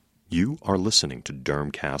You are listening to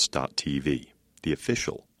Dermcast.tv, the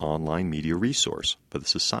official online media resource for the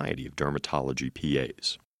Society of Dermatology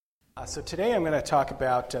PAs. So today I'm going to talk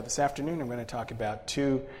about, this afternoon I'm going to talk about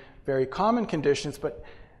two very common conditions, but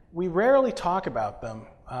we rarely talk about them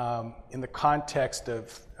in the context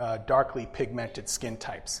of darkly pigmented skin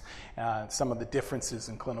types. Some of the differences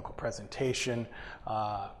in clinical presentation,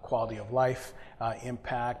 quality of life,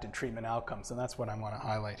 impact, and treatment outcomes, and that's what I want to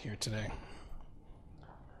highlight here today.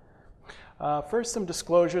 First, some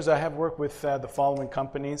disclosures. I have worked with the following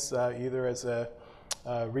companies, either as a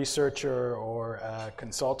researcher or a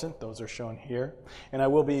consultant. Those are shown here. And I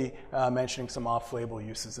will be mentioning some off-label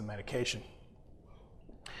uses of medication.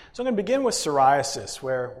 So I'm going to begin with psoriasis,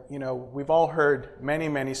 where, we've all heard many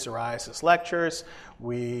psoriasis lectures.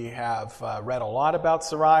 We have read a lot about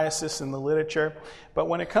psoriasis in the literature. But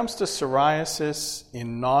when it comes to psoriasis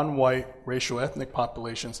in non-white racial ethnic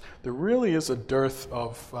populations, there really is a dearth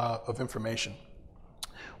of information.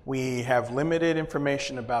 We have limited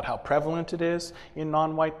information about how prevalent it is in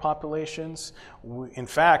non-white populations. In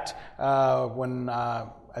fact,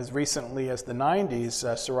 as recently as the 90s,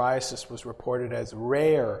 psoriasis was reported as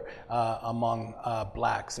rare among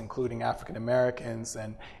blacks, including African Americans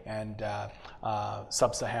and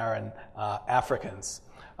sub-Saharan Africans.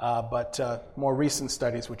 But more recent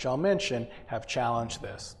studies, which I'll mention, have challenged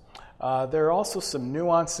this. There are also some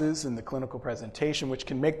nuances in the clinical presentation which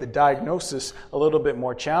can make the diagnosis a little bit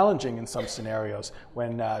more challenging in some scenarios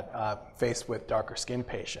when faced with darker skin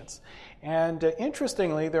patients. And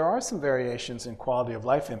interestingly, there are some variations in quality of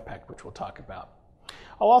life impact, which we'll talk about.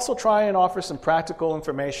 I'll also try and offer some practical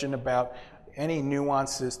information about any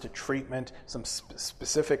nuances to treatment, some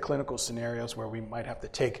specific clinical scenarios where we might have to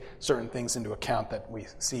take certain things into account that we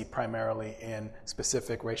see primarily in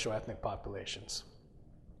specific racial ethnic populations.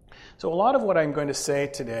 So a lot of what I'm going to say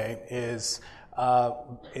today is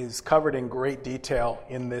covered in great detail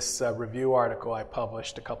in this review article I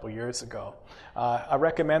published a couple years ago. I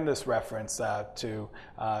recommend this reference to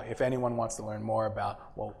if anyone wants to learn more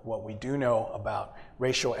about what we do know about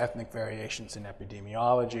racial ethnic variations in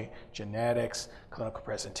epidemiology, genetics, clinical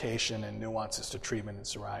presentation, and nuances to treatment in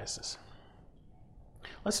psoriasis.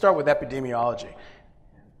 Let's start with epidemiology.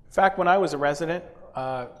 In fact, when I was a resident,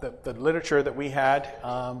 the literature that we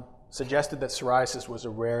had suggested that psoriasis was a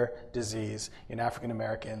rare disease in African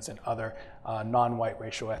Americans and other non-white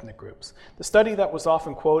racial ethnic groups. The study that was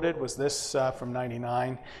often quoted was this from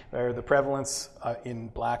 '99, where the prevalence in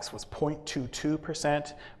blacks was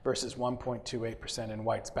 0.22% versus 1.28% in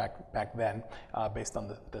whites back then, based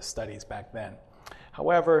on the studies back then.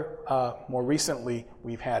 However, more recently,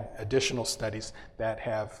 we've had additional studies that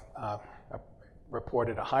have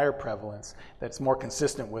reported a higher prevalence that's more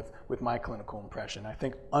consistent with my clinical impression. I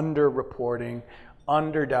think underreporting,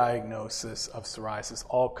 underdiagnosis of psoriasis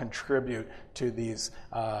all contribute to these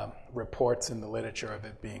reports in the literature of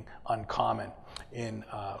it being uncommon in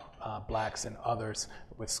blacks and others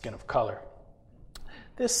with skin of color.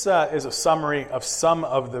 This is a summary of some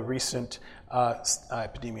of the recent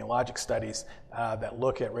epidemiologic studies that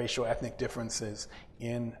look at racial ethnic differences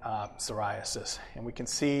in psoriasis. And we can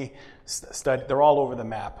see, they're all over the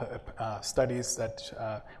map, studies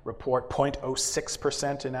that report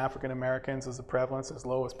 0.06% in African Americans as a prevalence, as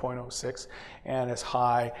low as 0.06, and as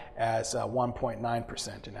high as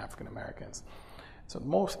 1.9% in African Americans. So the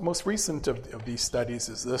most recent of these studies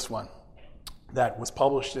is this one that was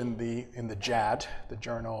published in the JAD, the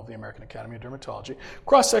Journal of the American Academy of Dermatology,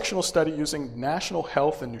 cross-sectional study using National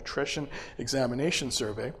Health and Nutrition Examination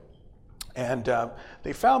Survey. And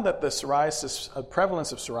they found that the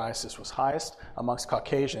prevalence of psoriasis was highest amongst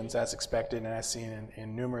Caucasians, as expected and as seen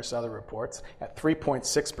in numerous other reports, at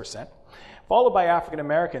 3.6%, followed by African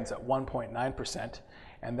Americans at 1.9%,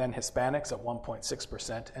 and then Hispanics at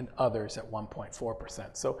 1.6%, and others at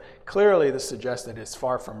 1.4%. So clearly this suggests that it's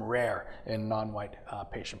far from rare in non-white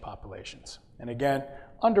patient populations. And again,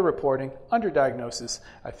 underreporting, underdiagnosis,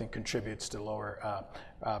 I think contributes to lower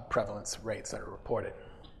prevalence rates that are reported.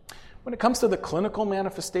 When it comes to the clinical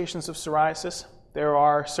manifestations of psoriasis, there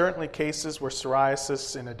are certainly cases where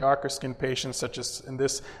psoriasis in a darker skinned patient, such as in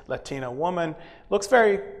this Latina woman, looks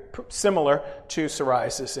very similar to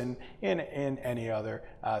psoriasis in any other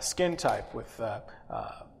skin type, with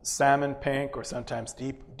salmon pink or sometimes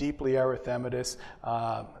deeply erythematous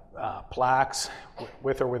plaques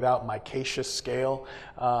with or without micaceous scale.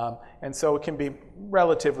 And so it can be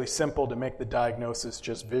relatively simple to make the diagnosis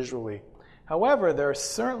just visually. However, there are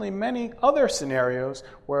certainly many other scenarios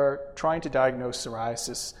where trying to diagnose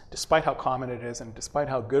psoriasis, despite how common it is and despite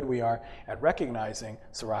how good we are at recognizing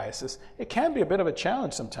psoriasis, it can be a bit of a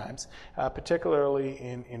challenge sometimes, particularly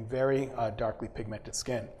in very darkly pigmented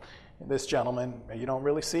skin. In this gentleman, you don't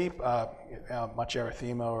really see much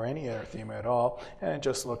erythema or any erythema at all, and it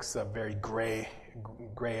just looks very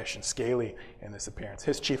grayish and scaly in this appearance.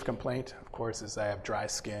 His chief complaint, of course, is I have dry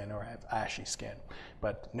skin or I have ashy skin,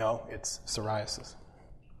 but no, it's psoriasis.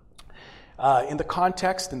 In the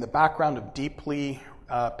context, in the background of deeply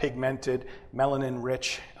pigmented,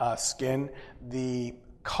 melanin-rich skin, the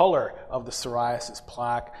color of the psoriasis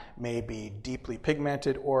plaque may be deeply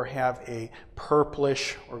pigmented or have a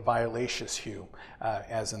purplish or violaceous hue,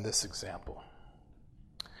 as in this example.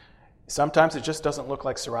 Sometimes it just doesn't look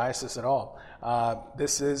like psoriasis at all.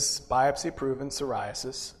 This is biopsy-proven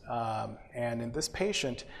psoriasis, and in this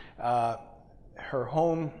patient, her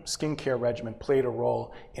home skincare regimen played a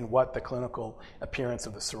role in what the clinical appearance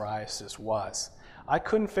of the psoriasis was. I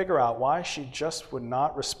couldn't figure out why she just would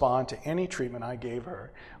not respond to any treatment I gave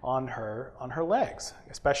her on her legs,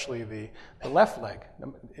 especially the left leg.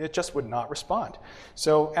 It just would not respond.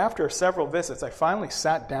 So after several visits, I finally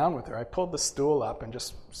sat down with her. I pulled the stool up and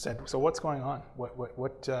just said, "So what's going on?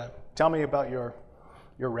 Tell me about your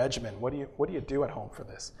regimen. What do you do at home for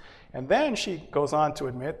this?" And then she goes on to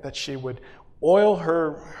admit that she would oil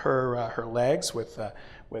her legs with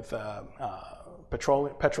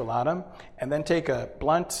petrolatum, and then take a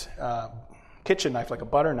blunt kitchen knife, like a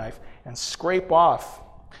butter knife, and scrape off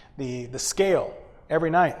the scale every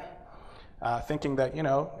night, thinking that,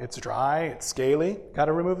 it's dry, it's scaly, got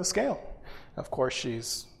to remove the scale. Of course,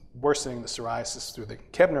 she's worsening the psoriasis through the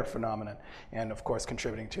Kebner phenomenon, and of course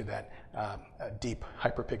contributing to that deep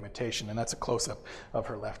hyperpigmentation, and that's a close-up of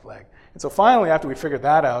her left leg. And so finally, after we figured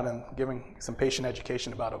that out and giving some patient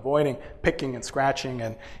education about avoiding picking and scratching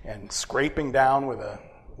and scraping down with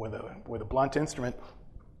a blunt instrument,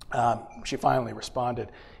 she finally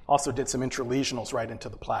responded. Also did some intralesionals right into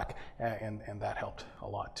the plaque, and that helped a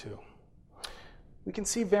lot too. We can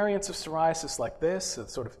see variants of psoriasis like this, a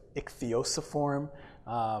sort of ichthyosiform,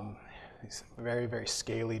 these very, very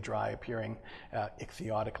scaly, dry-appearing,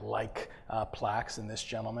 ichthyotic-like plaques in this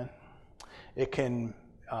gentleman. It can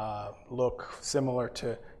look similar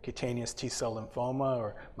to cutaneous T-cell lymphoma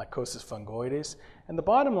or mycosis fungoides. And the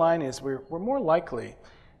bottom line is we're more likely,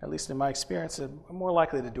 at least in my experience, we're more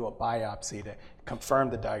likely to do a biopsy to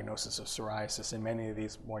confirm the diagnosis of psoriasis in many of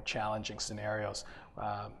these more challenging scenarios,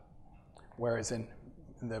 whereas in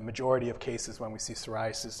the majority of cases when we see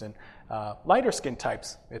psoriasis in lighter skin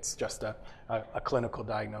types, it's just a clinical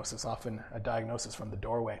diagnosis, often a diagnosis from the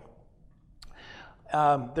doorway.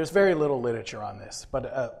 There's very little literature on this, but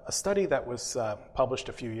a study that was published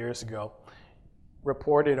a few years ago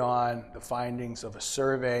reported on the findings of a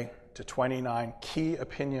survey to 29 key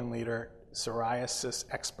opinion leader psoriasis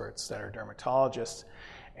experts that are dermatologists,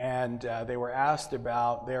 and they were asked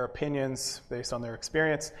about their opinions based on their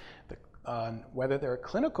experience on whether there are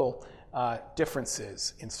clinical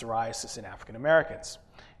differences in psoriasis in African Americans.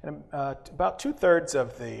 And about 2/3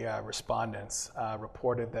 of the respondents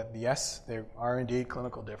reported that yes, there are indeed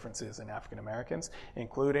clinical differences in African Americans,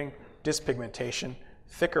 including dyspigmentation,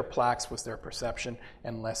 thicker plaques was their perception,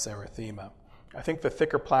 and less erythema. I think the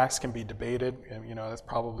thicker plaques can be debated, that's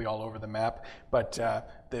probably all over the map, but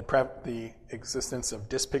the existence of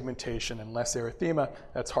dyspigmentation and less erythema,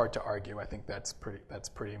 that's hard to argue. I think that's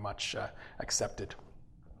pretty much accepted.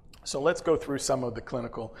 So let's go through some of the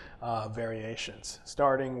clinical variations,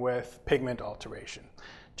 starting with pigment alteration.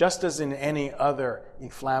 Just as in any other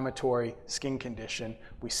inflammatory skin condition,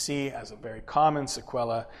 we see as a very common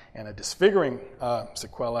sequela and a disfiguring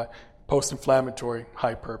sequela, post-inflammatory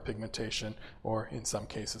hyperpigmentation, or in some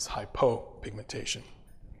cases, hypopigmentation.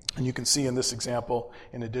 And you can see in this example,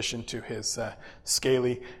 in addition to his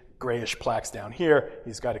scaly grayish plaques down here,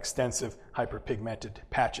 he's got extensive hyperpigmented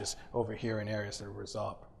patches over here in areas that are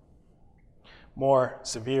resolved. More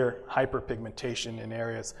severe hyperpigmentation in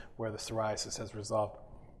areas where the psoriasis has resolved.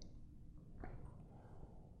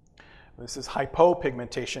 This is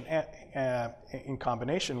hypopigmentation in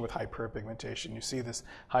combination with hyperpigmentation. You see this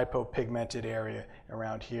hypopigmented area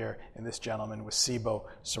around here in this gentleman with SIBO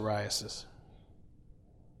psoriasis.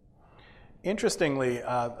 Interestingly,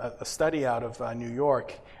 a study out of New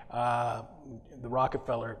York, the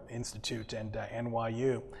Rockefeller Institute and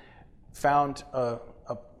NYU, found a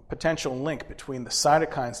potential link between the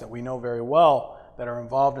cytokines that we know very well that are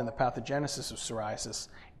involved in the pathogenesis of psoriasis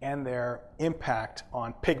and their impact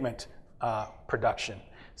on pigment production,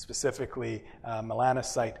 specifically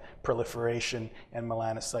melanocyte proliferation and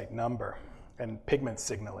melanocyte number and pigment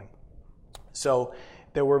signaling. So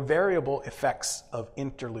there were variable effects of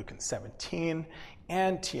interleukin-17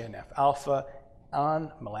 and TNF-alpha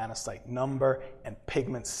on melanocyte number and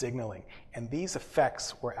pigment signaling. And these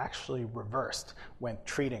effects were actually reversed when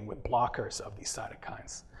treating with blockers of these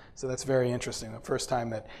cytokines. So that's very interesting. The first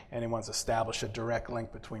time that anyone's established a direct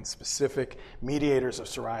link between specific mediators of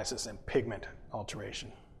psoriasis and pigment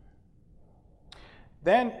alteration.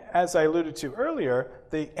 Then, as I alluded to earlier,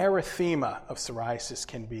 the erythema of psoriasis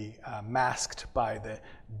can be masked by the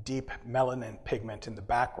deep melanin pigment in the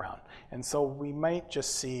background. And so we might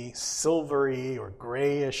just see silvery or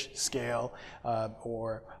grayish scale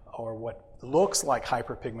or what looks like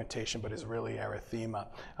hyperpigmentation but is really erythema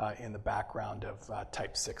in the background of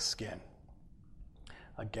type 6 skin.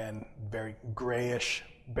 Again, very grayish,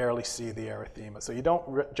 barely see the erythema. So you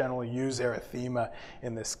don't generally use erythema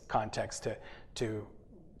in this context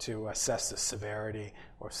to assess the severity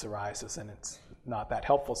of psoriasis, and it's not that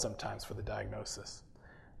helpful sometimes for the diagnosis.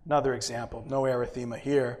 Another example, no erythema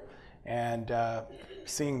here, and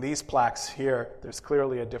seeing these plaques here, there's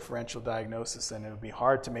clearly a differential diagnosis, and it would be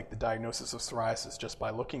hard to make the diagnosis of psoriasis just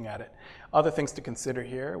by looking at it. Other things to consider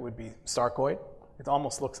here would be sarcoid. It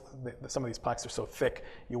almost looks, some of these plaques are so thick,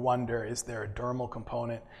 you wonder, is there a dermal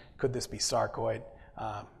component? Could this be sarcoid?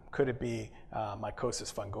 Could it be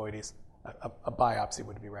mycosis fungoides? A biopsy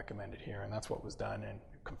would be recommended here, and that's what was done and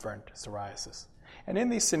confirmed psoriasis. And in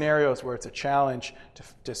these scenarios where it's a challenge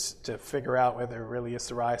to figure out whether it really is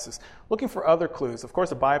psoriasis, looking for other clues. Of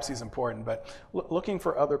course, a biopsy is important, but looking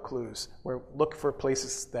for other clues, where look for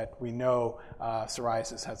places that we know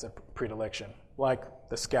psoriasis has a predilection, like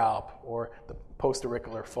the scalp or the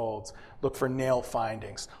post-auricular folds. Look for nail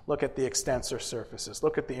findings. Look at the extensor surfaces.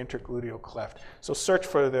 Look at the intergluteal cleft. So search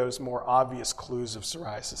for those more obvious clues of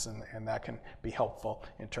psoriasis, and that can be helpful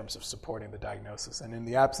in terms of supporting the diagnosis. And in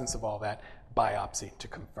the absence of all that, biopsy to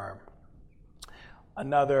confirm.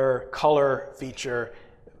 Another color feature,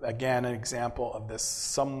 again, an example of this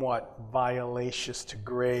somewhat violaceous to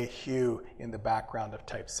gray hue in the background of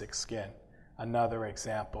type 6 skin. Another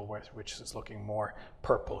example which is looking more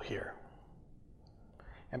purple here.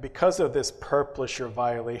 And because of this purplish or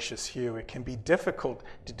violaceous hue, it can be difficult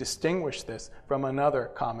to distinguish this from another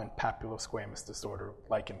common papulosquamous disorder,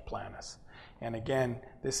 lichen planus. And again,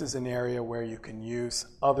 this is an area where you can use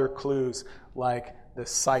other clues like the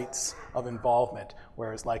sites of involvement,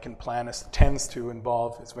 whereas lichen planus tends to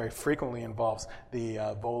involve, it very frequently involves the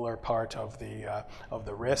volar part of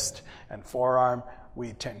the wrist and forearm.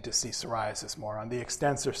 We tend to see psoriasis more on the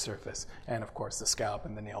extensor surface, and of course the scalp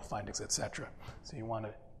and the nail findings, etc. So you want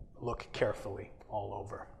to look carefully all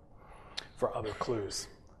over for other clues.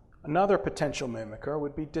 Another potential mimicker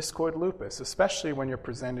would be discoid lupus, especially when you're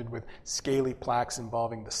presented with scaly plaques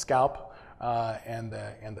involving the scalp and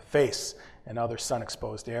the face and other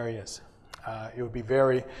sun-exposed areas. It would be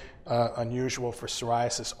very unusual for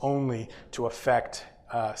psoriasis only to affect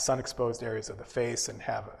sun-exposed areas of the face and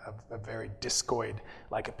have a very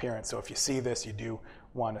discoid-like appearance. So if you see this, you do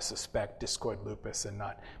want to suspect discoid lupus and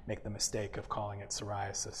not make the mistake of calling it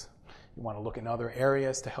psoriasis. You want to look in other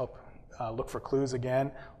areas to help look for clues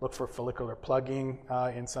again. Look for follicular plugging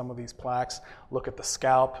in some of these plaques. Look at the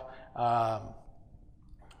scalp.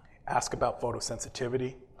 Ask about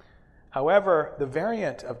photosensitivity. However, the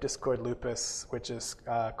variant of discoid lupus, which is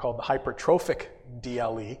called the hypertrophic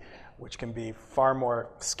DLE, which can be far more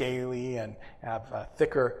scaly and have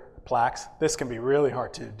thicker plaques, this can be really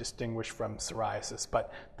hard to distinguish from psoriasis,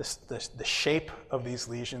 but the shape of these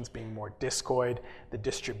lesions being more discoid, the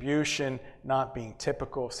distribution not being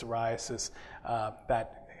typical of psoriasis,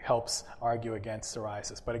 that helps argue against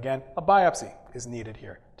psoriasis. But again, a biopsy is needed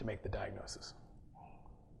here to make the diagnosis.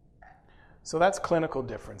 So that's clinical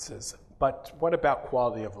differences, but what about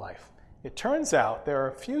quality of life? It turns out there are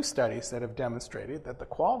a few studies that have demonstrated that the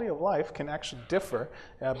quality of life can actually differ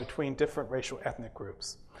between different racial ethnic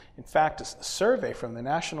groups. In fact, a survey from the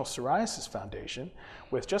National Psoriasis Foundation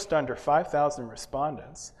with just under 5,000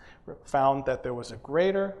 respondents found that there was a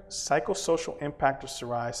greater psychosocial impact of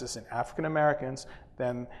psoriasis in African Americans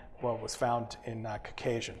than what was found in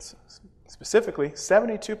Caucasians. Specifically,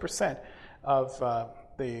 72% of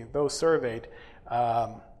those surveyed,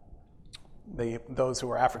 those who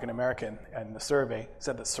were African American in the survey,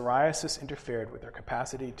 said that psoriasis interfered with their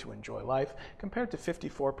capacity to enjoy life, compared to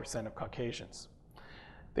 54% of Caucasians.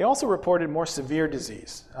 They also reported more severe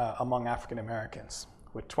disease among African Americans,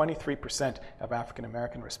 with 23% of African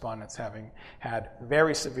American respondents having had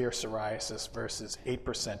very severe psoriasis versus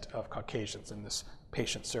 8% of Caucasians in this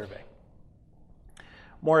patient survey.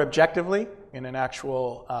 More objectively, in an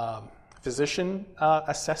actual physician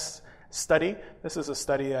assessed study, this is a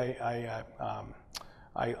study I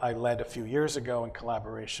I led a few years ago in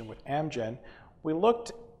collaboration with Amgen. We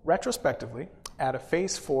looked retrospectively at a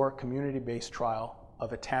phase 4 community-based trial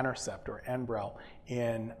of etanercept or Enbrel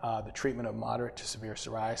in the treatment of moderate to severe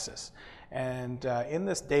psoriasis. And in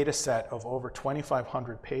this data set of over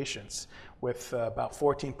 2,500 patients, with about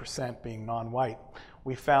 14% being non-white,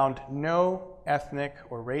 we found no ethnic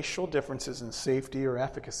or racial differences in safety or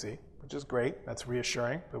efficacy, which is great. That's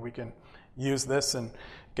reassuring that we can use this and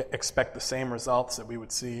expect the same results that we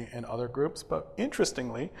would see in other groups. But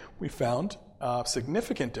interestingly, we found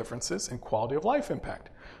significant differences in quality of life impact,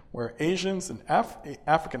 where Asians and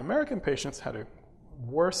African American patients had a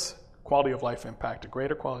worse quality of life impact, a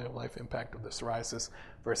greater quality of life impact of the psoriasis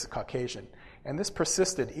versus Caucasian. And this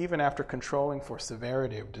persisted even after controlling for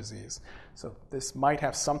severity of disease. So this might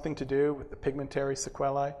have something to do with the pigmentary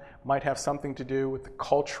sequelae, might have something to do with the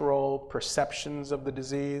cultural perceptions of the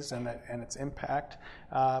disease and its impact,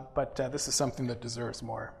 but this is something that deserves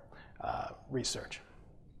more research.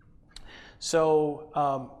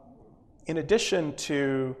 So in addition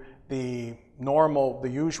to the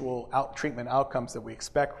usual treatment outcomes that we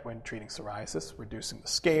expect when treating psoriasis, reducing the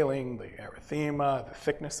scaling, the erythema, the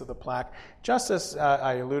thickness of the plaque, just as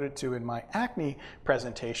I alluded to in my acne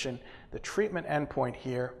presentation, the treatment endpoint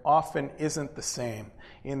here often isn't the same,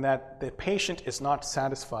 in that the patient is not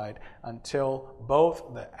satisfied until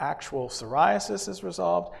both the actual psoriasis is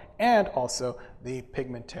resolved and also the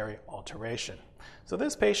pigmentary alteration. So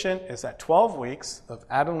this patient is at 12 weeks of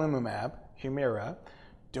adalimumab, Humira,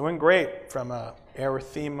 doing great from a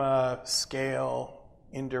erythema scale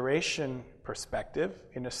induration perspective.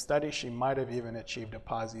 In a study, she might have even achieved a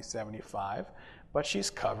PASI 75, but she's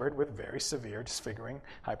covered with very severe disfiguring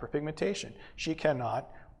hyperpigmentation. She cannot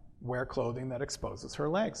wear clothing that exposes her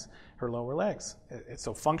legs, her lower legs.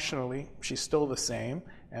 So functionally, she's still the same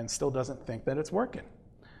and still doesn't think that it's working.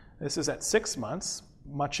 This is at 6 months,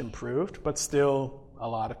 much improved, but still a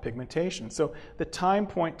lot of pigmentation. So the time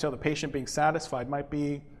point till the patient being satisfied might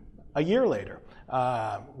be a year later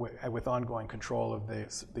with ongoing control of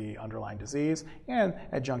the underlying disease and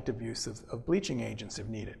adjunctive use of bleaching agents if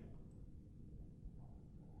needed.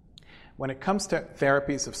 When it comes to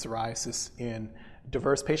therapies of psoriasis in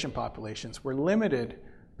diverse patient populations, we're limited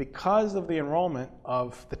because of the enrollment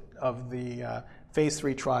of the phase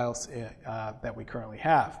 3 trials that we currently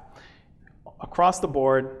have. Across the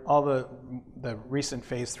board, all the recent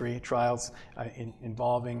phase 3 trials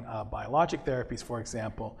involving biologic therapies, for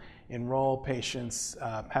example, enroll patients,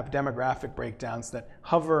 have demographic breakdowns that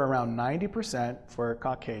hover around 90% for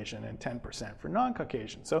Caucasian and 10% for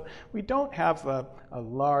non-Caucasian. So we don't have a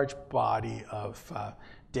large body of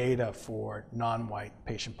data for non-white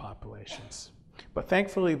patient populations. But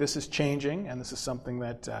thankfully, this is changing, and this is something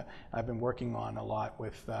that I've been working on a lot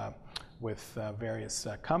with various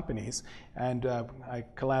companies. And I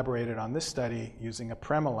collaborated on this study using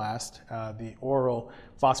apremilast, the oral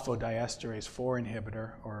phosphodiesterase 4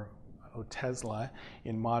 inhibitor, or Otezla,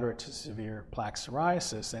 in moderate to severe plaque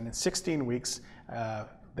psoriasis. And in 16 weeks,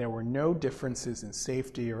 there were no differences in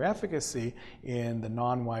safety or efficacy in the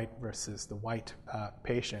non-white versus the white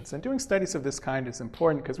patients. And doing studies of this kind is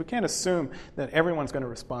important because we can't assume that everyone's going to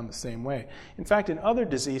respond the same way. In fact, in other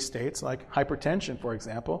disease states, like hypertension, for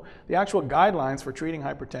example, the actual guidelines for treating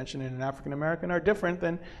hypertension in an African American are different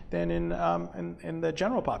than in the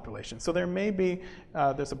general population. So there may be,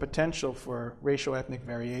 there's a potential for racial ethnic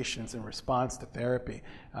variations in response to therapy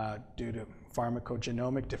due to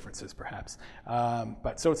pharmacogenomic differences, perhaps.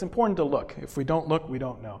 But so it's important to look. If we don't look, we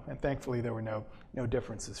don't know. And thankfully, there were no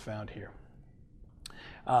differences found here.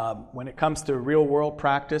 When it comes to real-world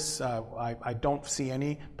practice, I don't see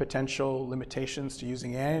any potential limitations to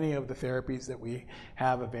using any of the therapies that we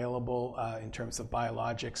have available in terms of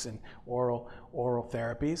biologics and oral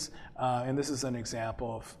therapies. And this is an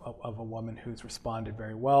example of a woman who's responded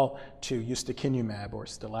very well to ustekinumab or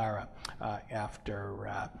Stelara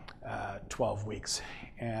after 12 weeks.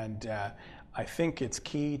 And I think it's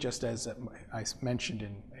key, just as I mentioned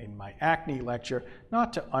in my acne lecture,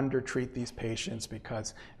 not to undertreat these patients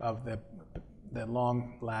because of the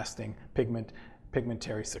long-lasting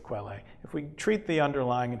pigmentary sequelae. If we treat the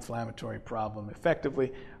underlying inflammatory problem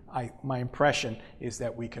effectively, my impression is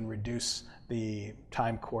that we can reduce the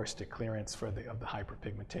time course to clearance of the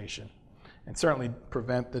hyperpigmentation and certainly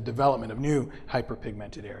prevent the development of new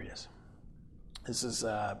hyperpigmented areas. This is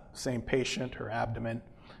same patient, her abdomen,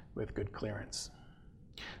 with good clearance.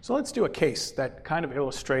 So let's do a case that kind of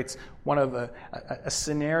illustrates a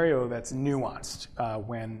scenario that's nuanced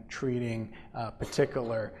when treating a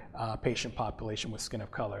particular patient population with skin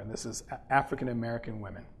of color, and this is African American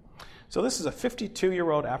women. So this is a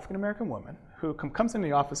 52-year-old African-American woman who comes into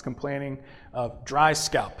the office complaining of dry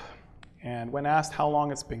scalp. And when asked how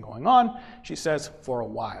long it's been going on, she says, for a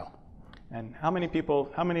while. And how many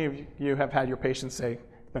of you have had your patients say,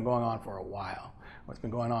 it's been going on for a while, or it's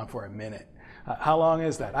been going on for a minute? How long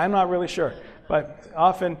is that? I'm not really sure, but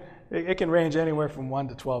often it can range anywhere from 1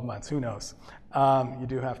 to 12 months, who knows? You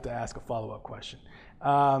do have to ask a follow-up question.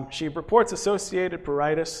 She reports associated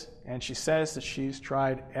pruritus, and she says that she's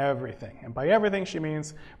tried everything. And by everything, she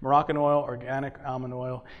means Moroccan oil, organic almond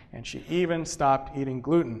oil, and she even stopped eating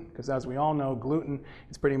gluten, because as we all know, gluten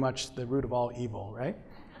is pretty much the root of all evil, right?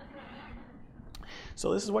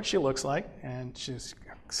 So this is what she looks like, and she's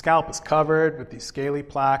scalp is covered with these scaly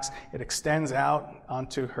plaques. It extends out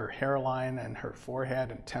onto her hairline and her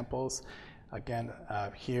forehead and temples. Again,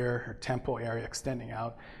 here, her temple area extending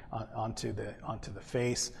out onto the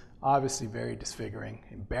face. Obviously very disfiguring,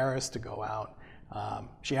 embarrassed to go out.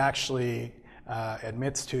 She actually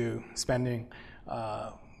admits to spending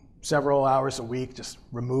several hours a week just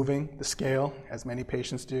removing the scale, as many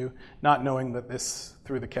patients do, not knowing that this,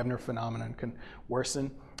 through the Kebner phenomenon, can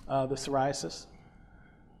worsen the psoriasis.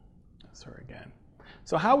 That's her again.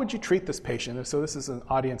 So how would you treat this patient? So this is an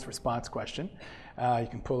audience response question. You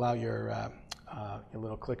can pull out your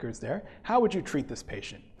little clickers there. How would you treat this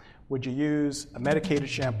patient? Would you use a medicated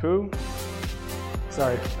shampoo?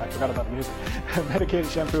 Sorry, I forgot about the music. A medicated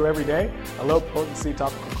shampoo every day, a low-potency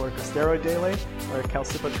topical corticosteroid daily, or a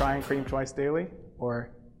calcipotriene cream twice daily, or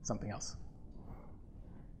something else?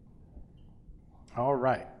 All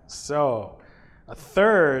right, so a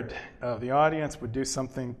third of the audience would do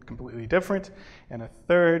something completely different, and a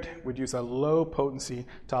third would use a low-potency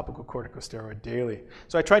topical corticosteroid daily.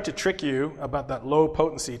 So I tried to trick you about that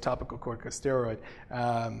low-potency topical corticosteroid,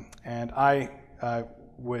 and I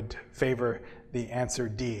would favor the answer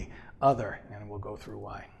D, other, and we'll go through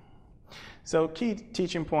why. So key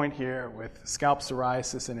teaching point here with scalp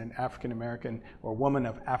psoriasis in an African American or woman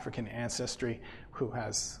of African ancestry who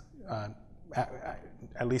has,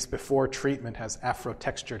 at least before treatment, has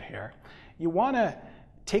afro-textured hair. You want to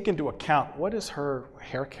take into account what is her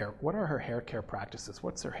hair care, what are her hair care practices,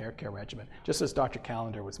 what's her hair care regimen, just as Dr.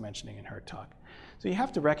 Callender was mentioning in her talk. So you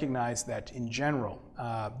have to recognize that in general,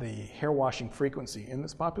 the hair washing frequency in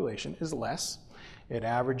this population is less. It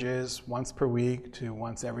averages once per week to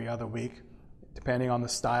once every other week, depending on the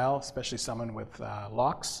style, especially someone with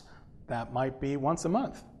locks, that might be once a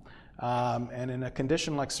month. And in a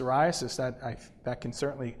condition like psoriasis, that can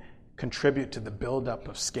certainly contribute to the buildup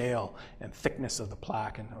of scale and thickness of the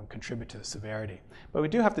plaque and contribute to the severity. But we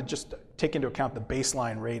do have to just take into account the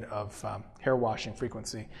baseline rate of hair washing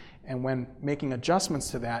frequency, and when making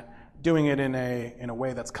adjustments to that, doing it in a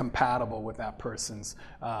way that's compatible with that person's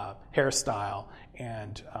hairstyle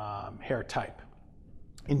and hair type.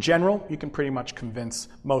 In general, you can pretty much convince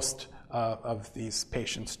most of these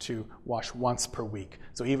patients to wash once per week.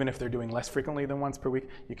 So even if they're doing less frequently than once per week,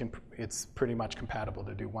 it's pretty much compatible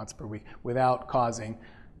to do once per week without causing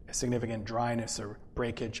significant dryness or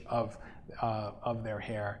breakage of their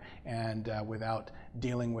hair, and without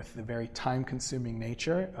dealing with the very time-consuming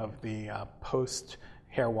nature of the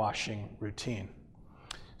post-hair washing routine.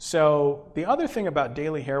 So the other thing about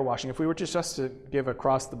daily hair washing, if we were just to give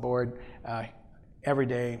across-the-board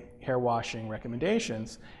everyday hair washing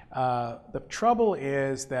recommendations, the trouble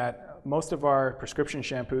is that most of our prescription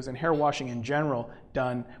shampoos and hair washing in general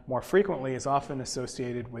done more frequently is often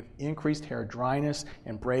associated with increased hair dryness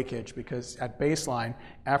and breakage, because at baseline,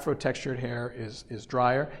 afro-textured hair is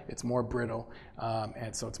drier, it's more brittle,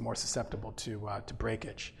 and so it's more susceptible to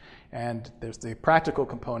breakage. And there's the practical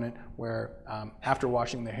component where after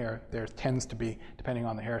washing the hair, there tends to be, depending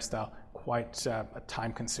on the hairstyle, quite a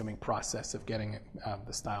time-consuming process of getting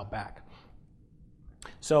the style back.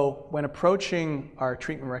 So when approaching our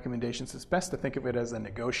treatment recommendations, it's best to think of it as a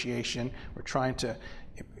negotiation. We're trying to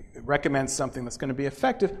recommend something that's going to be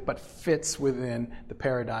effective but fits within the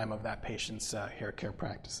paradigm of that patient's hair care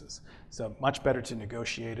practices. So much better to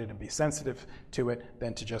negotiate it and be sensitive to it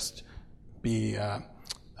than to just be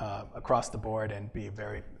across the board and be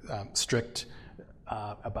very strict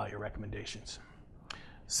about your recommendations.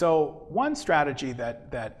 So one strategy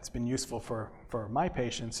that's been useful for my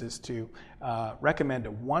patients is to recommend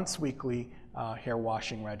a once weekly hair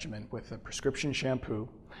washing regimen with a prescription shampoo,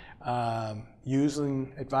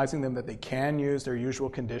 advising them that they can use their usual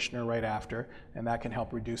conditioner right after, and that can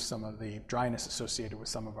help reduce some of the dryness associated with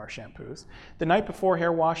some of our shampoos. The night before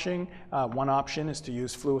hair washing, one option is to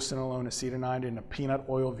use fluocinolone acetonide in a peanut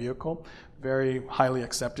oil vehicle, very highly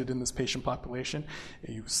accepted in this patient population.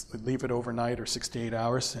 You leave it overnight or 6 to 8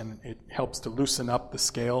 hours, and it helps to loosen up the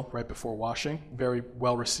scale right before washing. Very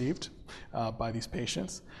well received by these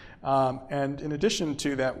patients. And in addition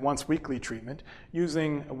to that once weekly treatment,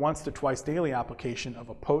 using a once to twice daily application of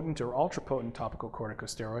a potent or ultra-potent topical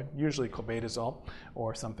corticosteroid, usually clobetasol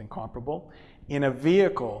or something comparable, in a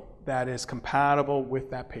vehicle that is compatible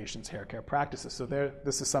with that patient's hair care practices. So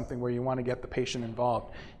this is something where you want to get the patient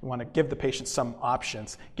involved. You want to give the patient some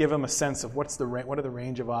options, give them a sense of what are the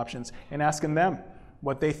range of options, and asking them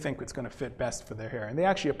what they think is going to fit best for their hair. And they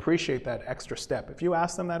actually appreciate that extra step. If you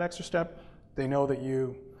ask them that extra step, they know that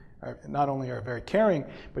you not only are very caring,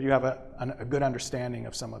 but you have a good understanding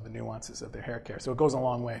of some of the nuances of their hair care. So it goes a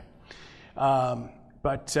long way.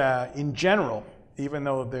 But in general, even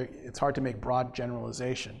though it's hard to make broad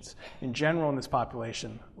generalizations, in general in this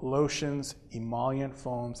population, lotions, emollient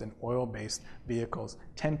foams, and oil-based vehicles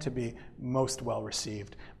tend to be most well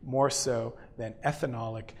received, more so than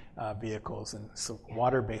ethanolic vehicles and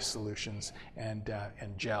water-based solutions and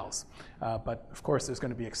gels. But of course, there's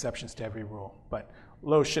going to be exceptions to every rule. But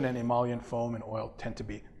lotion and emollient foam and oil tend to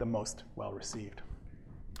be the most well received.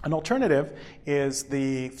 An alternative is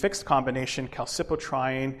the fixed combination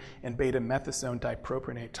calcipotriene and beta-methazone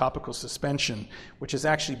dipropionate topical suspension, which has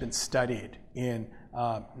actually been studied in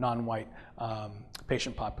non-white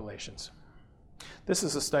patient populations. This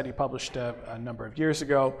is a study published a number of years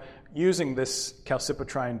ago using this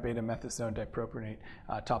calcipotriene beta-methazone dipropionate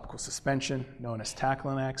topical suspension known as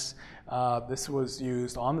Taclinex. This was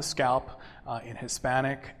used on the scalp in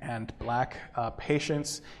Hispanic and Black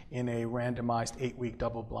patients in a randomized 8-week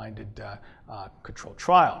double-blinded controlled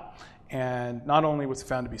trial. And not only was it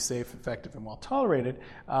found to be safe, effective, and well tolerated,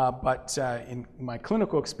 but in my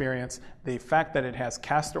clinical experience, the fact that it has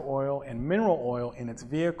castor oil and mineral oil in its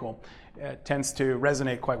vehicle tends to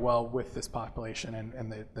resonate quite well with this population,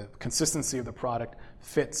 and the consistency of the product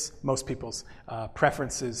fits most people's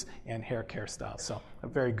preferences and hair care styles. So a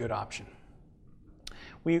very good option.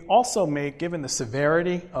 We also make, given the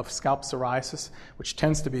severity of scalp psoriasis, which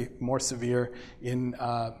tends to be more severe in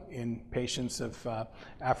patients of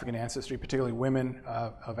African ancestry, particularly women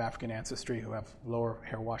of African ancestry who have lower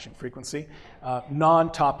hair washing frequency,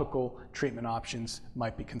 non-topical treatment options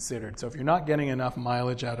might be considered. So if you're not getting enough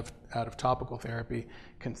mileage out of topical therapy,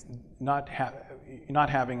 not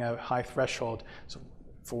having a high threshold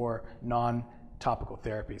for non-topical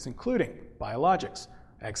therapies, including biologics,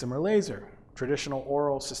 excimer laser, traditional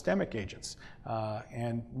oral systemic agents,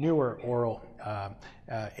 and newer oral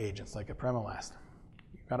agents like apremilast.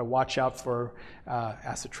 You've got to watch out for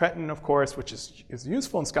acitretin, of course, which is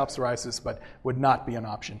useful in scalp psoriasis, but would not be an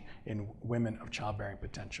option in women of childbearing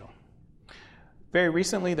potential. Very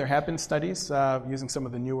recently, there have been studies using some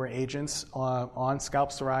of the newer agents on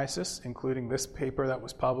scalp psoriasis, including this paper that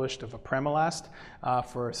was published of apremilast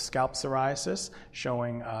for scalp psoriasis,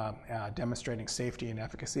 showing demonstrating safety and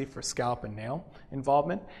efficacy for scalp and nail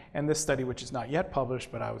involvement. And this study, which is not yet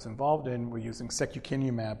published, but I was involved in, we're using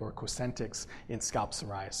secukinumab or Cosentyx in scalp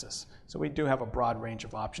psoriasis. So we do have a broad range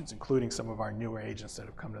of options, including some of our newer agents that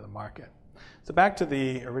have come to the market. So back to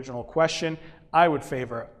the original question, I would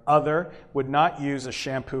favor other, would not use a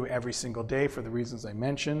shampoo every single day for the reasons I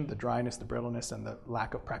mentioned, the dryness, the brittleness, and the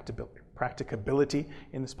lack of practicability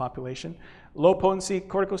in this population. Low potency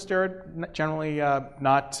corticosteroid, generally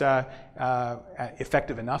not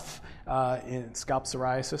effective enough in scalp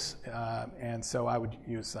psoriasis, and so I would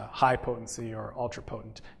use high potency or ultra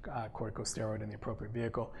potent corticosteroid in the appropriate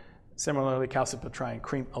vehicle. Similarly, calcipotriene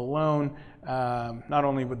cream alone, not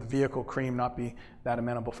only would the vehicle cream not be that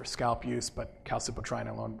amenable for scalp use, but calcipotriene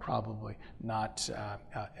alone probably not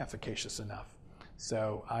efficacious enough.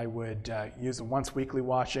 So I would use a once weekly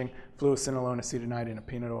washing, fluocinolone acetonide in a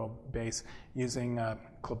peanut oil base, using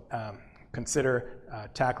consider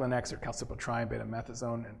Taclinex or calcipotriene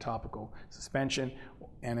beta-methazone and topical suspension,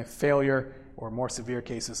 and if failure or more severe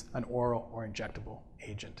cases, an oral or injectable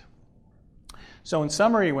agent. So in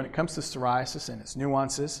summary, when it comes to psoriasis and its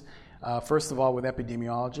nuances, first of all, with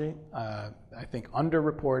epidemiology, I think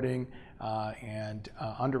underreporting and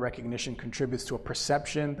under-recognition contributes to a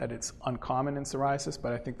perception that it's uncommon in psoriasis,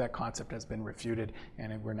 but I think that concept has been refuted,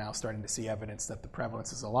 and we're now starting to see evidence that the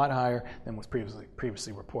prevalence is a lot higher than was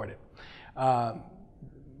previously reported.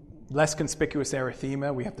 Less conspicuous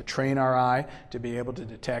erythema, we have to train our eye to be able to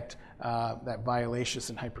detect that violaceous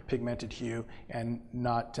and hyperpigmented hue and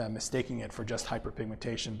not mistaking it for just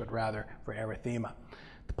hyperpigmentation, but rather for erythema.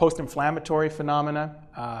 The post-inflammatory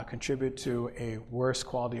phenomena contribute to a worse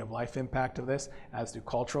quality of life impact of this, as do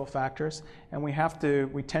cultural factors. And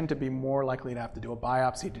we tend to be more likely to have to do a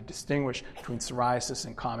biopsy to distinguish between psoriasis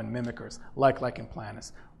and common mimickers, like lichen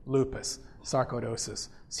planus, lupus, sarcoidosis,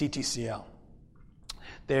 CTCL.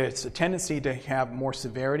 There's a tendency to have more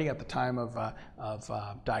severity at the time of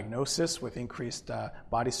diagnosis with increased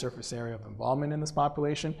body surface area of involvement in this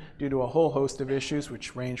population due to a whole host of issues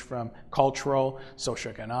which range from cultural,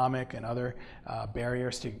 socioeconomic, and other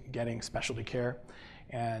barriers to getting specialty care.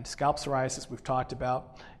 And scalp psoriasis we've talked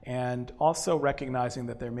about, and also recognizing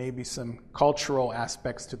that there may be some cultural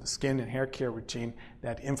aspects to the skin and hair care routine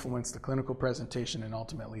that influence the clinical presentation and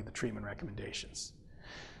ultimately the treatment recommendations.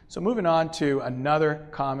 So moving on to another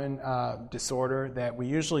common disorder that we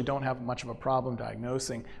usually don't have much of a problem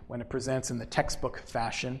diagnosing when it presents in the textbook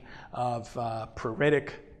fashion of pruritic,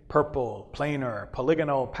 purple, planar,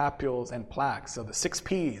 polygonal papules and plaques, so the 6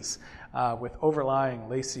 Ps, with overlying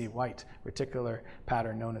lacy white reticular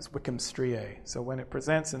pattern known as Wickham striae. So when it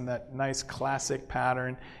presents in that nice classic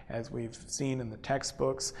pattern, as we've seen in the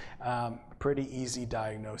textbooks, pretty easy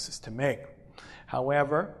diagnosis to make.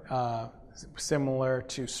 However, similar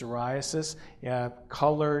to psoriasis,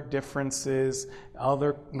 color differences,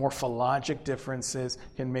 other morphologic differences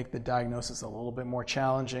can make the diagnosis a little bit more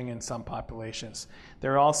challenging in some populations.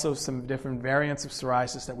 There are also some different variants of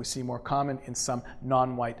psoriasis that we see more commonly in some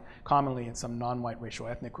non-white racial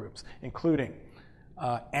ethnic groups, including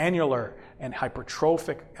annular and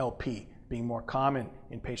hypertrophic LP being more common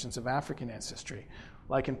in patients of African ancestry.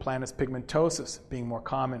 Lichen planus pigmentosus being more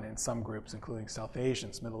common in some groups, including South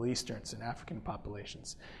Asians, Middle Easterns, and African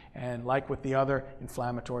populations. And like with the other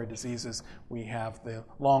inflammatory diseases, we have the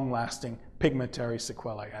long-lasting pigmentary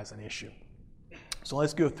sequelae as an issue. So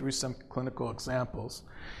let's go through some clinical examples.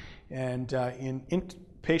 And in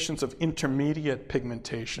patients of intermediate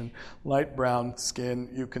pigmentation, light brown skin,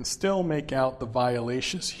 you can still make out the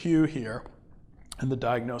violaceous hue here, and the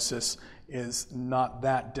diagnosis is not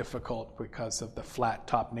that difficult because of the flat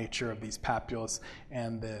top nature of these papules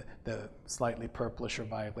and the slightly purplish or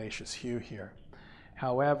violaceous hue here.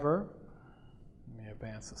 However, let me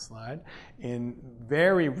advance the slide. In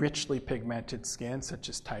very richly pigmented skin, such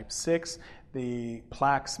as type 6, the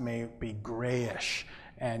plaques may be grayish,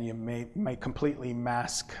 and you may completely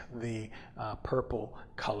mask the purple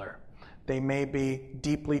color. They may be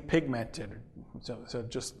deeply pigmented, so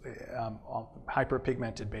just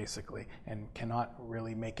hyperpigmented basically, and cannot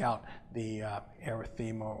really make out the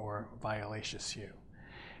erythema or violaceous hue.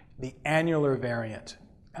 The annular variant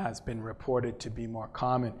has been reported to be more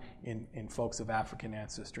common in folks of African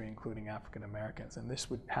ancestry, including African Americans, and this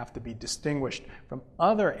would have to be distinguished from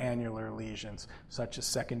other annular lesions such as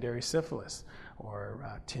secondary syphilis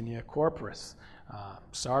or tinea corporis,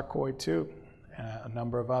 sarcoid too, a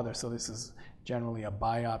number of others. So this is generally a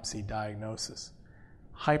biopsy diagnosis.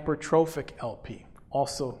 Hypertrophic LP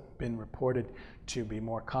also been reported to be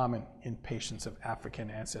more common in patients of African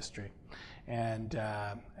ancestry. And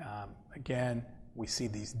again, we see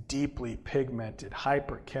these deeply pigmented,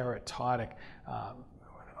 hyperkeratotic,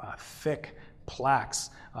 thick plaques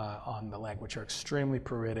on the leg, which are extremely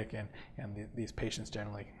pruritic, and these patients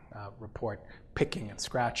generally report picking and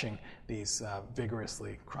scratching these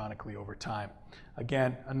vigorously, chronically over time.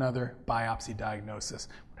 Again, another biopsy diagnosis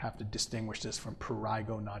would have to distinguish this from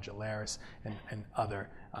prurigo nodularis and other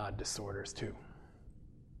disorders too.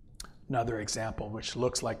 Another example which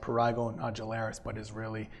looks like prurigo nodularis but is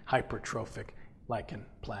really hypertrophic lichen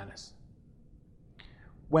planus.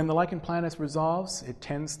 When the lichen planus resolves, it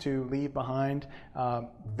tends to leave behind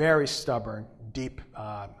very stubborn, deep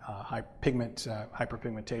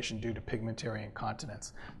hyperpigmentation due to pigmentary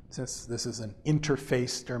incontinence. Since this is an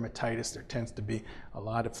interface dermatitis, there tends to be a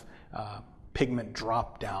lot of pigment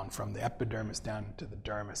drop down from the epidermis down into the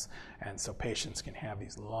dermis, and so patients can have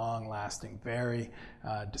these long-lasting, very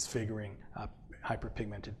disfiguring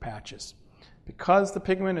hyperpigmented patches. Because the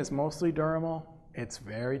pigment is mostly dermal, it's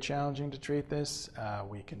very challenging to treat this.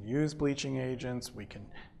 We can use bleaching agents. We can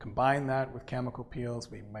combine that with chemical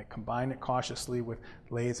peels. We might combine it cautiously with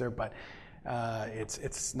laser, but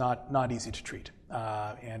it's not easy to treat.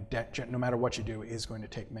 And no matter what you do, it is going to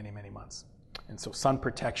take many, many months. And so sun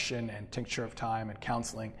protection and tincture of time and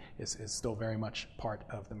counseling is still very much part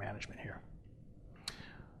of the management here.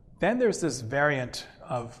 Then there's this variant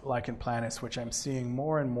of lichen planus, which I'm seeing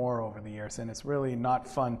more and more over the years, and it's really not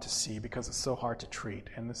fun to see because it's so hard to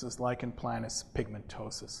treat. And this is lichen planus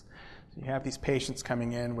pigmentosus. So you have these patients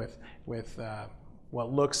coming in with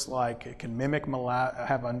what looks like it can mimic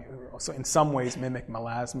so in some ways mimic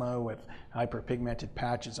melasma with hyperpigmented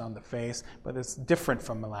patches on the face, but it's different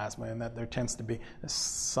from melasma in that there tends to be a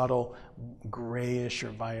subtle grayish or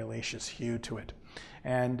violaceous hue to it.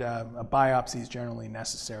 And a biopsy is generally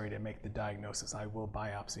necessary to make the diagnosis. I will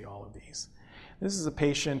biopsy all of these. This is a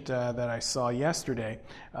patient that I saw yesterday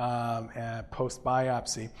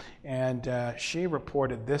post-biopsy, and she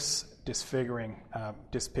reported this disfiguring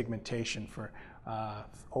dyspigmentation for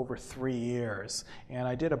over 3 years. And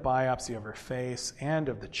I did a biopsy of her face and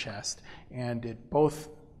of the chest, and both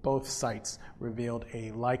sites revealed a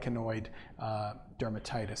lichenoid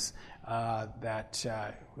dermatitis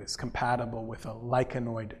that was compatible with a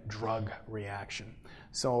lichenoid drug reaction.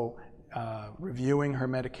 So reviewing her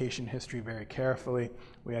medication history very carefully,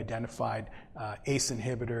 we identified ACE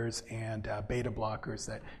inhibitors and beta blockers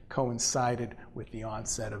that coincided with the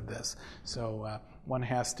onset of this. So one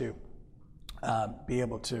has to be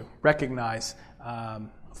able to recognize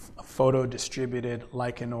photo-distributed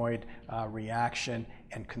lichenoid reaction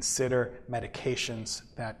and consider medications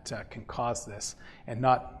that can cause this, and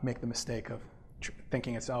not make the mistake of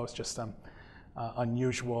thinking it's just some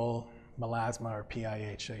unusual melasma or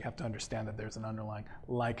PIH. So you have to understand that there's an underlying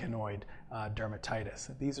lichenoid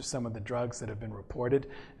dermatitis. These are some of the drugs that have been reported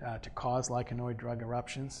to cause lichenoid drug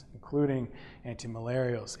eruptions, including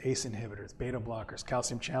antimalarials, ACE inhibitors, beta blockers,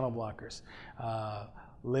 calcium channel blockers,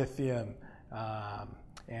 lithium,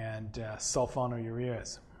 and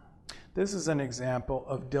sulfonylureas. This is an example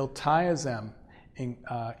of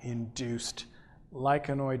diltiazem-induced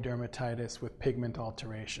lichenoid dermatitis with pigment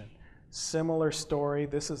alteration. Similar story.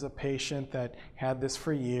 This is a patient that had this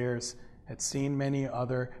for years, had seen many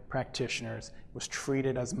other practitioners, was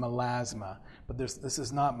treated as melasma, but this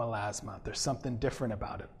is not melasma. There's something different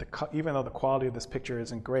about it. Even though the quality of this picture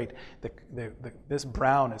isn't great, this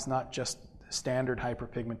brown is not just standard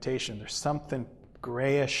hyperpigmentation. There's something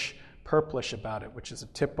grayish, purplish about it, which is a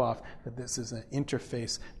tip-off that this is an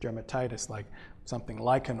interface dermatitis, like something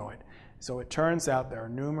lichenoid. So it turns out there are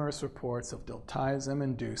numerous reports of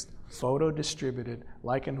diltiazem-induced photo-distributed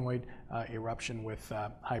lichenoid eruption with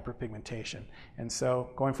hyperpigmentation. And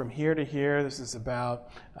so going from here to here, this is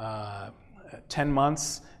about 10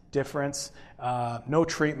 months difference. No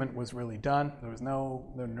treatment was really done. There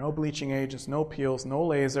were no bleaching agents, no peels, no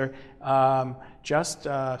laser, just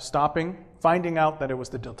finding out that it was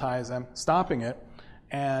the diltiazem, stopping it,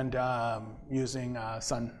 and using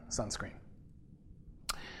sunscreen.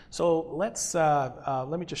 So let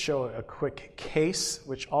me just show a quick case,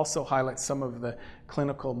 which also highlights some of the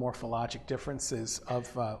clinical morphologic differences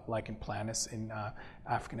of lichen planus in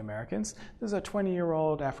African Americans. This is a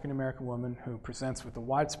 20-year-old African American woman who presents with a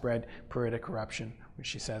widespread pruritic eruption, which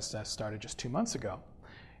she says started just 2 months ago.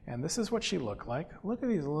 And this is what she looked like. Look at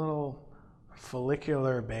these little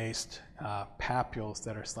follicular-based papules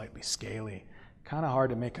that are slightly scaly. Kind of hard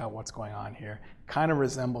to make out what's going on here. Kind of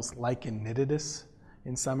resembles lichen nitidus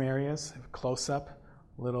in some areas. Close up,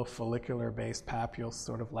 little follicular-based papules,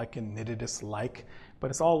 sort of lichen nitidus-like, but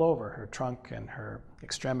it's all over her trunk and her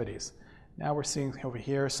extremities. Now we're seeing over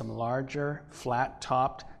here some larger,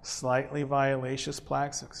 flat-topped, slightly violaceous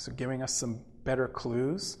plaques, so giving us some better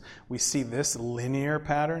clues. We see this linear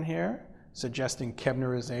pattern here, suggesting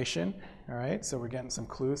Kebnerization. All right, so we're getting some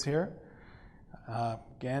clues here.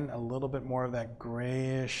 Again, a little bit more of that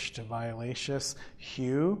grayish to violaceous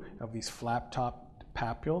hue of these flat-topped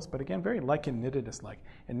papules, but again, very lichen nitidus-like.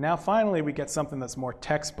 And now finally we get something that's more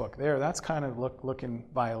textbook. There, that's kind of looking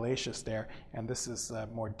violaceous there, and this is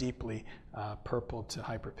more deeply purple to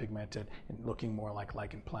hyperpigmented and looking more like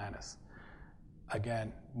lichen planus.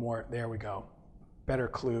 Again, there we go. Better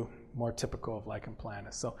clue, more typical of lichen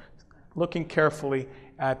planus. So looking carefully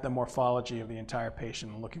at the morphology of the entire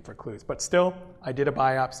patient and looking for clues. But still, I did a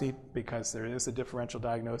biopsy because there is a differential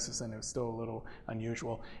diagnosis and it was still a little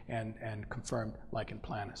unusual, and confirmed lichen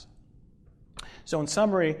planus. So in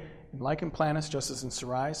summary, in lichen planus, just as in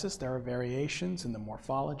psoriasis, there are variations in the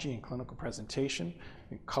morphology and clinical presentation,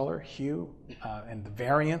 in color, hue, and the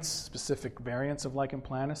variants, specific variants of lichen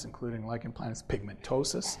planus, including lichen planus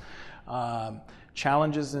pigmentosus.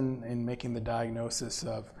 Challenges in making the diagnosis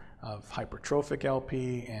of hypertrophic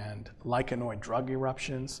LP and lichenoid drug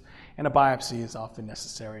eruptions, and a biopsy is often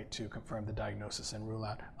necessary to confirm the diagnosis and rule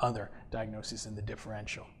out other diagnoses in the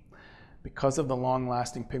differential. Because of the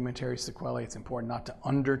long-lasting pigmentary sequelae, it's important not to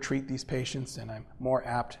undertreat these patients, and I'm more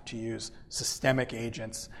apt to use systemic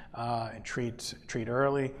agents and treat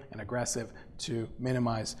early and aggressive to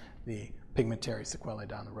minimize the pigmentary sequelae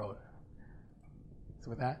down the road.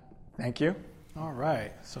 So with that, thank you. All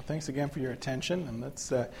right, so thanks again for your attention, and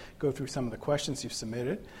let's go through some of the questions you've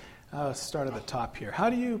submitted. Start at the top here. How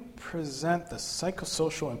do you present the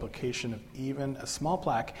psychosocial implication of even a small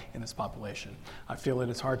plaque in this population? I feel it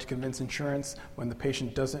is hard to convince insurance when the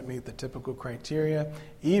patient doesn't meet the typical criteria,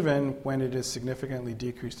 even when it is significantly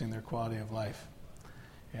decreasing their quality of life.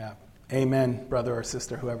 Yeah. Amen, brother or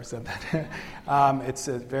sister, whoever said that. It's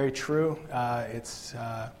very true.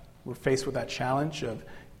 We're faced with that challenge of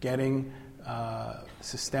getting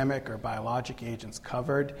systemic or biologic agents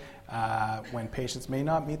covered when patients may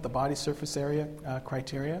not meet the body surface area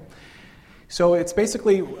criteria. So it's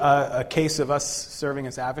basically a case of us serving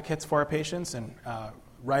as advocates for our patients and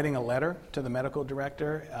writing a letter to the medical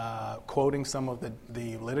director, quoting some of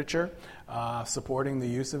the literature, supporting the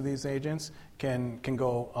use of these agents can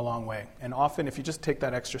go a long way. And often, if you just take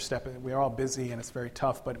that extra step, we're all busy and it's very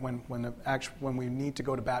tough. But when we need to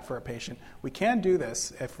go to bat for a patient, we can do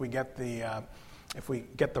this if we get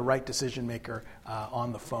the right decision maker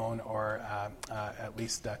on the phone, or at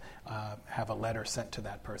least have a letter sent to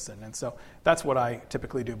that person. And so that's what I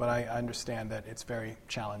typically do. But I understand that it's very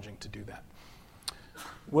challenging to do that.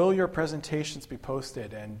 Will your presentations be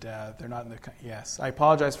posted? And they're not in the... Yes. I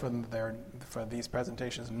apologize for these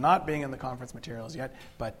presentations not being in the conference materials yet,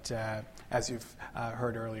 but as you've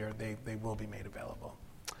heard earlier, they will be made available.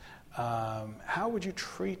 How would you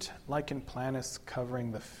treat lichen planus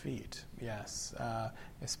covering the feet? Yes.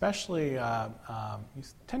 Especially, you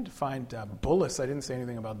tend to find bullous. I didn't say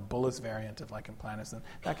anything about the bullous variant of lichen planus, and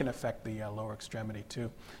that can affect the lower extremity too,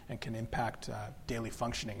 and can impact daily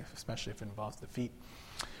functioning, especially if it involves the feet.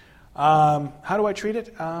 How do I treat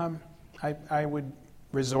it? I would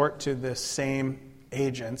resort to the same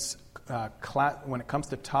agents. When it comes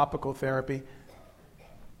to topical therapy,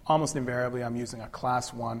 almost invariably I'm using a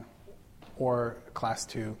class 1 or class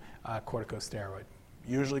 2 corticosteroid,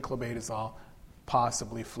 usually clobetasol,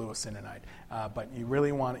 possibly fluocinolone. But you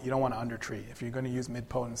don't want to undertreat. If you're going to use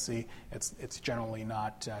mid-potency, it's generally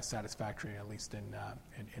not satisfactory, at least in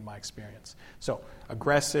my experience. So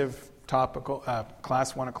aggressive topical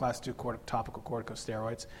class 1 or class 2 topical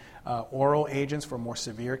corticosteroids, oral agents for more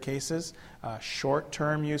severe cases,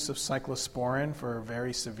 short-term use of cyclosporin for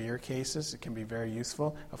very severe cases. It can be very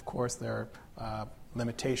useful. Of course, there are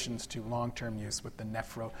limitations to long-term use with the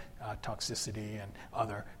nephrotoxicity and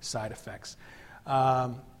other side effects.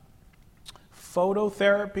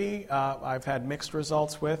 Phototherapy, I've had mixed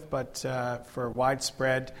results with, but for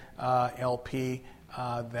widespread LP,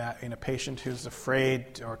 that in a patient who's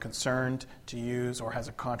afraid or concerned to use or has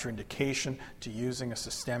a contraindication to using a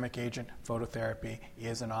systemic agent, phototherapy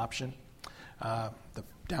is an option. The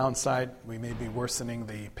downside, we may be worsening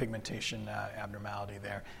the pigmentation abnormality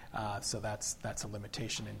there, so that's a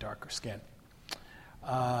limitation in darker skin.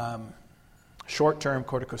 Short-term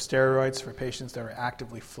corticosteroids for patients that are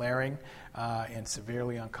actively flaring and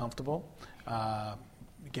severely uncomfortable,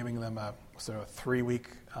 giving them a sort of 3-week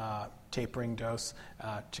tapering dose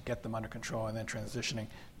to get them under control, and then transitioning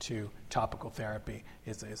to topical therapy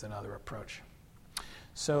is another approach.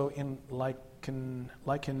 So in lichen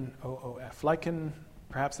OOF,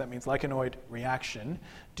 perhaps that means lichenoid reaction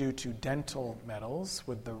due to dental metals,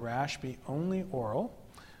 would the rash be only oral?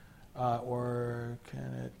 Or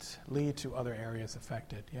can it lead to other areas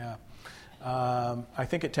affected? Yeah. I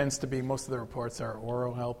think it tends to be, most of the reports are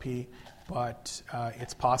oral LP, but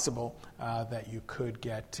it's possible that you could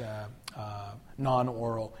get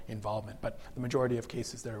non-oral involvement. But the majority of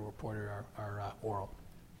cases that are reported are oral.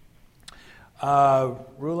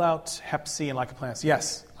 Rule out Hep C and lichen planus.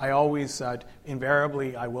 Yes, I always,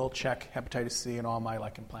 invariably, I will check hepatitis C in all my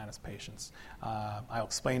lichen planus patients. I'll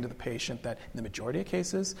explain to the patient that in the majority of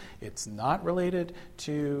cases, it's not related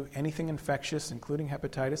to anything infectious, including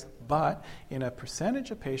hepatitis, but in a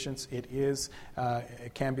percentage of patients, it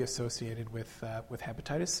can be associated with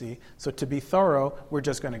hepatitis C. So to be thorough, we're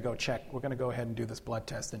just going to go check. We're going to go ahead and do this blood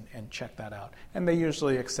test and check that out. And they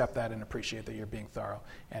usually accept that and appreciate that you're being thorough.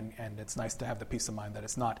 And it's nice to have the peace of mind that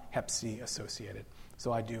it's not Hep C associated.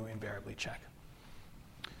 So I do invariably check.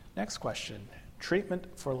 Next question. Treatment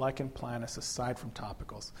for lichen planus aside from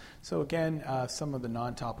topicals. So again, some of the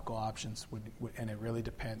non-topical options would, and it really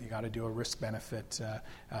depends. You got to do a risk-benefit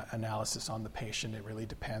analysis on the patient. It really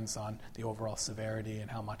depends on the overall severity and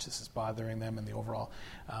how much this is bothering them, and the overall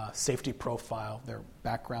safety profile, their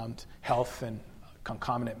background health and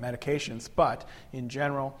concomitant medications. But in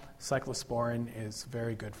general, cyclosporin is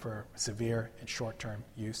very good for severe and short-term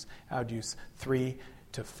use. I would use 3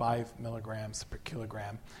 to 5 milligrams per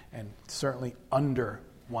kilogram, and certainly under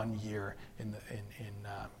 1 year in the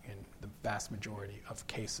vast majority of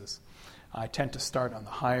cases. I tend to start on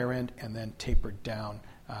the higher end and then taper down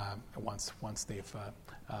once they've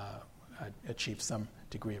achieved some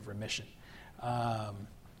degree of remission.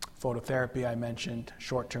 Phototherapy I mentioned,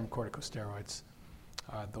 short-term corticosteroids,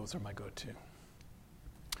 those are my go-to.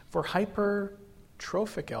 For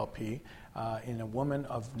hypertrophic LP,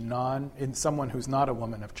 in someone who's not a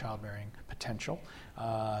woman of childbearing potential,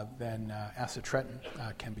 then acitretin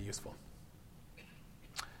can be useful.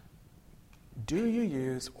 Do you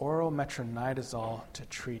use oral metronidazole to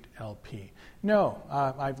treat LP? No,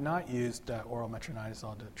 I've not used oral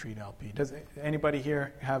metronidazole to treat LP. Does anybody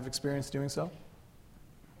here have experience doing so?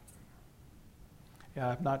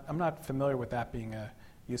 Yeah, I'm not familiar with that being a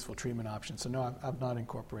useful treatment option, so no, I've not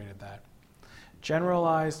incorporated that.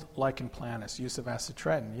 Generalized lichen planus, use of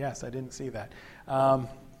acitretin. Yes, I didn't see that.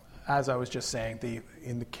 As I was just saying,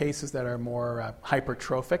 in the cases that are more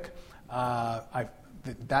hypertrophic,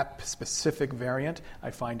 that specific variant,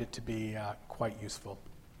 I find it to be quite useful.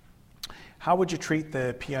 How would you treat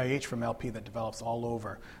the PIH from LP that develops all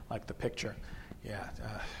over, like the picture? Yeah,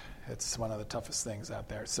 it's one of the toughest things out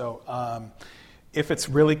there. So if it's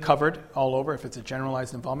really covered all over, if it's a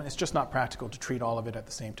generalized involvement, it's just not practical to treat all of it at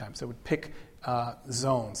the same time. So we would pick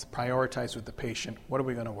zones, prioritize with the patient. What are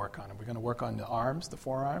we going to work on? Are we going to work on the arms, the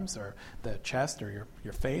forearms, or the chest, or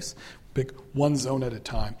your face? Pick one zone at a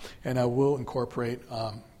time. And I will incorporate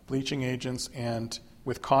bleaching agents, and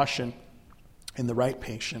with caution, in the right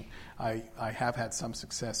patient, I have had some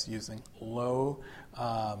success using low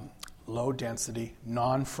density,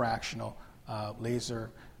 non-fractional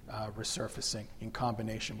laser resurfacing in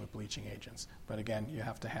combination with bleaching agents. But again, you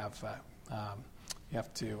have to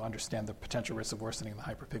understand the potential risk of worsening the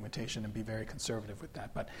hyperpigmentation and be very conservative with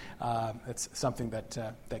that. But it's something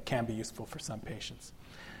that can be useful for some patients.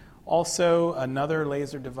 Also, another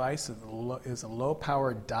laser device is a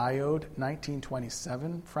low-power diode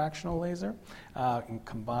 1927 fractional laser,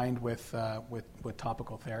 combined with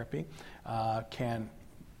topical therapy, can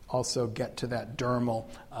also get to that dermal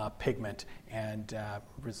pigment and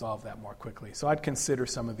resolve that more quickly. So I'd consider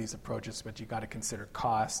some of these approaches, but you've got to consider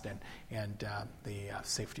cost and the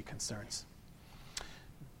safety concerns.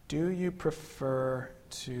 Do you prefer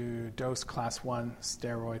to dose class 1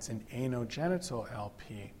 steroids in anogenital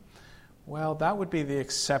LP? Well, that would be the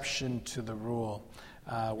exception to the rule,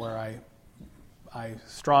 where I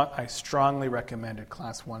strongly recommended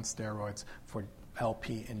class 1 steroids for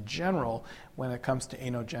LP in general. When it comes to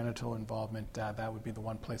anogenital involvement, that would be the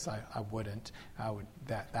one place I wouldn't.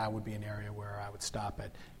 That would be an area where I would stop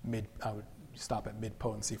at mid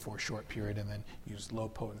potency for a short period, and then use low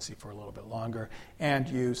potency for a little bit longer, and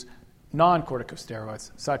use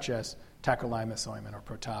non-corticosteroids such as tacrolimus ointment or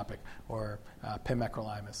Protopic or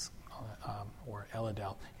pimecrolimus or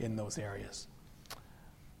Elidel in those areas.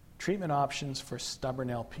 Treatment options for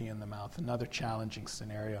stubborn LP in the mouth, another challenging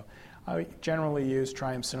scenario. I generally use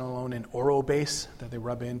triamcinolone and oral base that they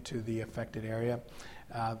rub into the affected area.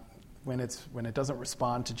 When it doesn't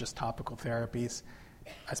respond to just topical therapies,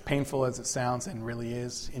 as painful as it sounds and really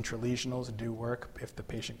is, intralesionals do work if the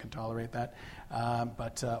patient can tolerate that.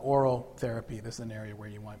 But oral therapy, this is an area where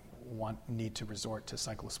you need to resort to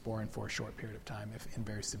cyclosporin for a short period of time if in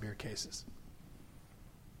very severe cases.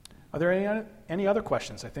 Are there any other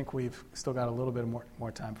questions? I think we've still got a little bit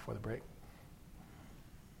more time before the break.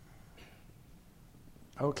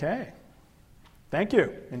 Okay. Thank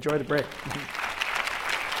you. Enjoy the break.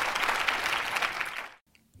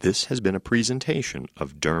 This has been a presentation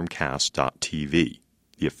of Dermcast.tv,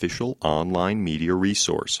 the official online media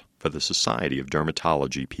resource for the Society of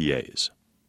Dermatology PAs.